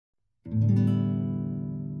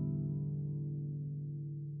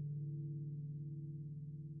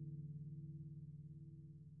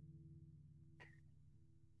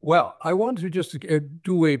Well, I want to just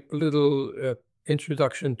do a little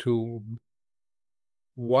introduction to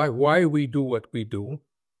why we do what we do,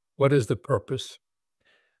 what is the purpose,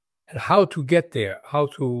 and how to get there, how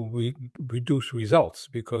to reduce results,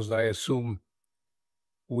 because I assume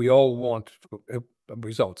we all want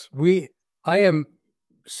results. I am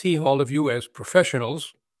seeing all of you as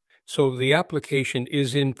professionals, so the application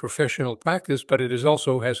is in professional practice, but it is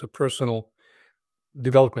also has a personal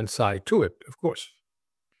development side to it, of course.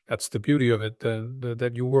 That's the beauty of it,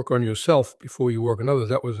 that you work on yourself before you work on others.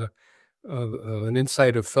 That was an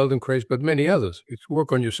insight of Feldenkrais, but many others. You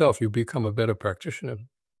work on yourself, you become a better practitioner.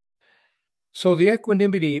 So the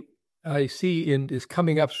equanimity I see is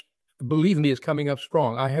coming up, believe me, is coming up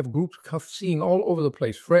strong. I have groups seeing all over the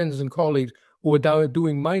place, friends and colleagues who are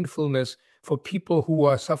doing mindfulness for people who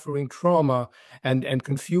are suffering trauma and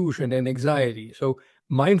confusion and anxiety. So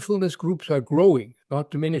mindfulness groups are growing,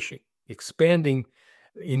 not diminishing, expanding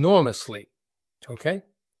enormously, okay?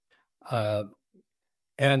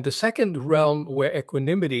 And the second realm where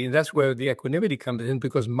equanimity, and that's where the equanimity comes in,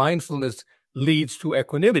 because mindfulness leads to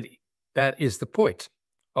equanimity. That is the point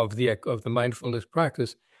of the mindfulness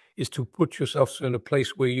practice, is to put yourself in a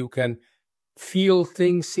place where you can feel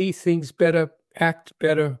things, see things better, act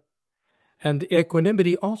better. And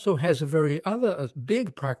equanimity also has a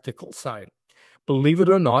big practical side, believe it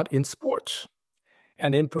or not, in sports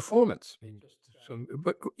and in performance.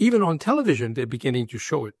 But even on television, they're beginning to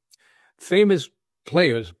show it. Famous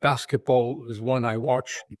players, basketball is one I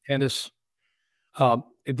watch, tennis.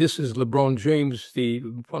 This is LeBron James,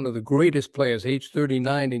 one of the greatest players, age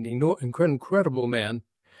 39, an incredible man,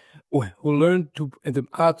 who learned the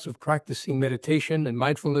arts of practicing meditation and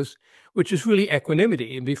mindfulness, which is really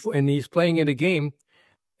equanimity. And he's playing in a game,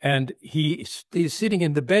 and he's sitting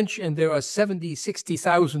in the bench, and there are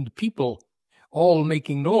 60,000 people all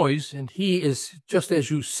making noise, and he is just as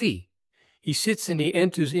you see. He sits and he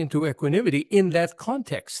enters into equanimity in that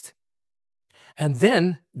context. And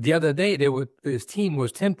then the other day, his team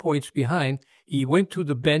was 10 points behind. He went to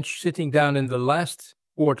the bench, sitting down in the last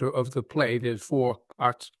quarter of the play. There's 4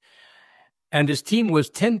 parts. And his team was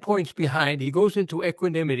 10 points behind. He goes into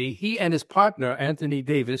equanimity. He and his partner, Anthony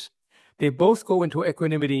Davis, they both go into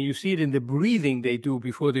equanimity. You see it in the breathing they do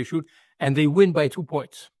before they shoot, and they win by 2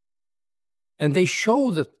 points. And they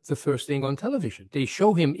show the first thing on television. They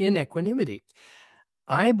show him in equanimity.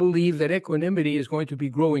 I believe that equanimity is going to be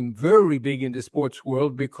growing very big in the sports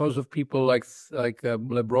world because of people like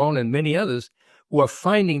LeBron and many others who are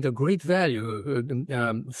finding the great value.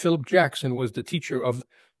 Philip Jackson was the teacher of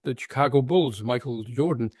the Chicago Bulls, Michael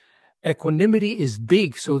Jordan. Equanimity is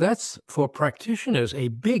big, so that's for practitioners a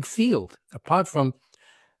big field. Apart from,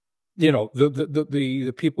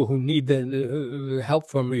 the people who need the help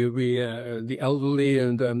from the elderly,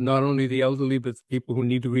 and not only the elderly, but people who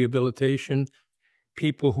need the rehabilitation,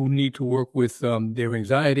 people who need to work with their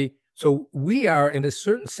anxiety. So we are, in a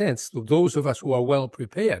certain sense, those of us who are well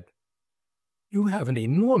prepared, you have an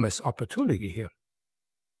enormous opportunity here.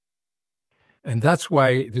 And that's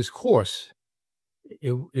why this course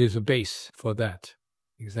is a base for that.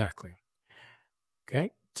 Exactly.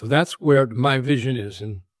 Okay? So that's where my vision is.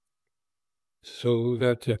 And so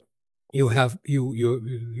that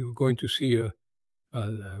you're going to see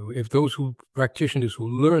if those practitioners who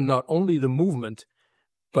learn not only the movement,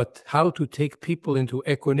 but how to take people into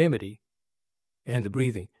equanimity and the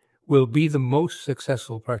breathing will be the most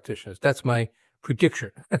successful practitioners. That's my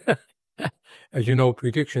prediction. As you know,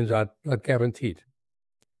 predictions are not guaranteed.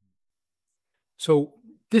 So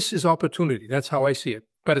this is opportunity. That's how I see it.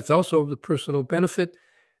 But it's also the personal benefit,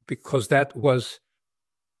 because that was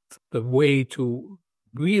the way to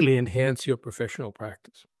really enhance your professional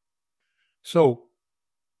practice. So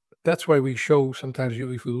that's why we show sometimes,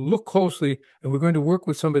 if you look closely, and we're going to work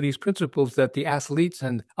with some of these principles that the athletes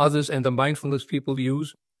and others and the mindfulness people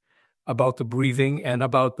use about the breathing and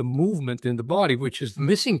about the movement in the body, which is the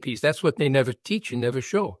missing piece. That's what they never teach and never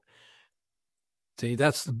show. See,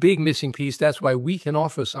 that's the big missing piece. That's why we can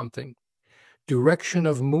offer something. Direction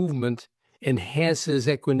of movement enhances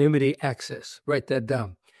equanimity access. Write that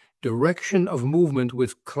down. Direction of movement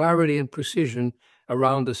with clarity and precision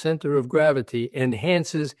around the center of gravity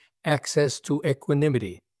enhances access to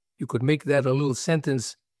equanimity. You could make that a little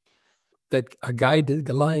sentence, a guided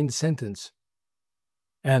line sentence.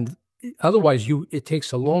 And otherwise, it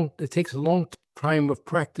takes a long time of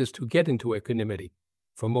practice to get into equanimity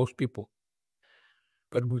for most people.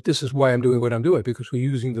 But this is why I'm doing what I'm doing, because we're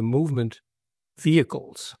using the movement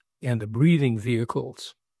vehicles and the breathing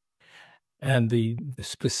vehicles. and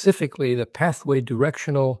specifically the pathway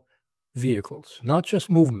directional vehicles, not just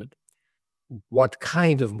movement. What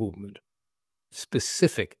kind of movement?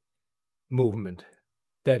 Specific movement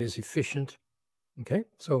that is efficient. Okay,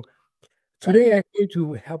 so today I'm going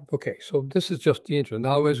to help. Okay, so this is just the intro.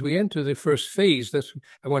 Now, as we enter the first phase,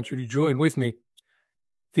 I want you to join with me.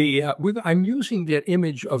 I'm using that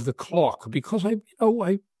image of the clock because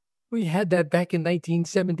we had that back in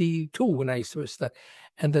 1972 when I first started,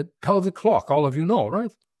 and the pelvic clock, all of you know,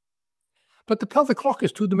 right? But the pelvic clock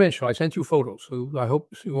is two-dimensional. I sent you photos, so I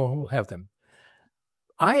hope you all have them.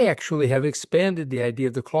 I actually have expanded the idea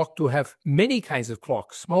of the clock to have many kinds of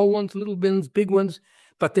clocks, small ones, little ones, big ones,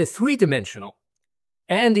 but they're three-dimensional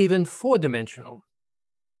and even four-dimensional.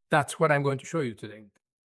 That's what I'm going to show you today.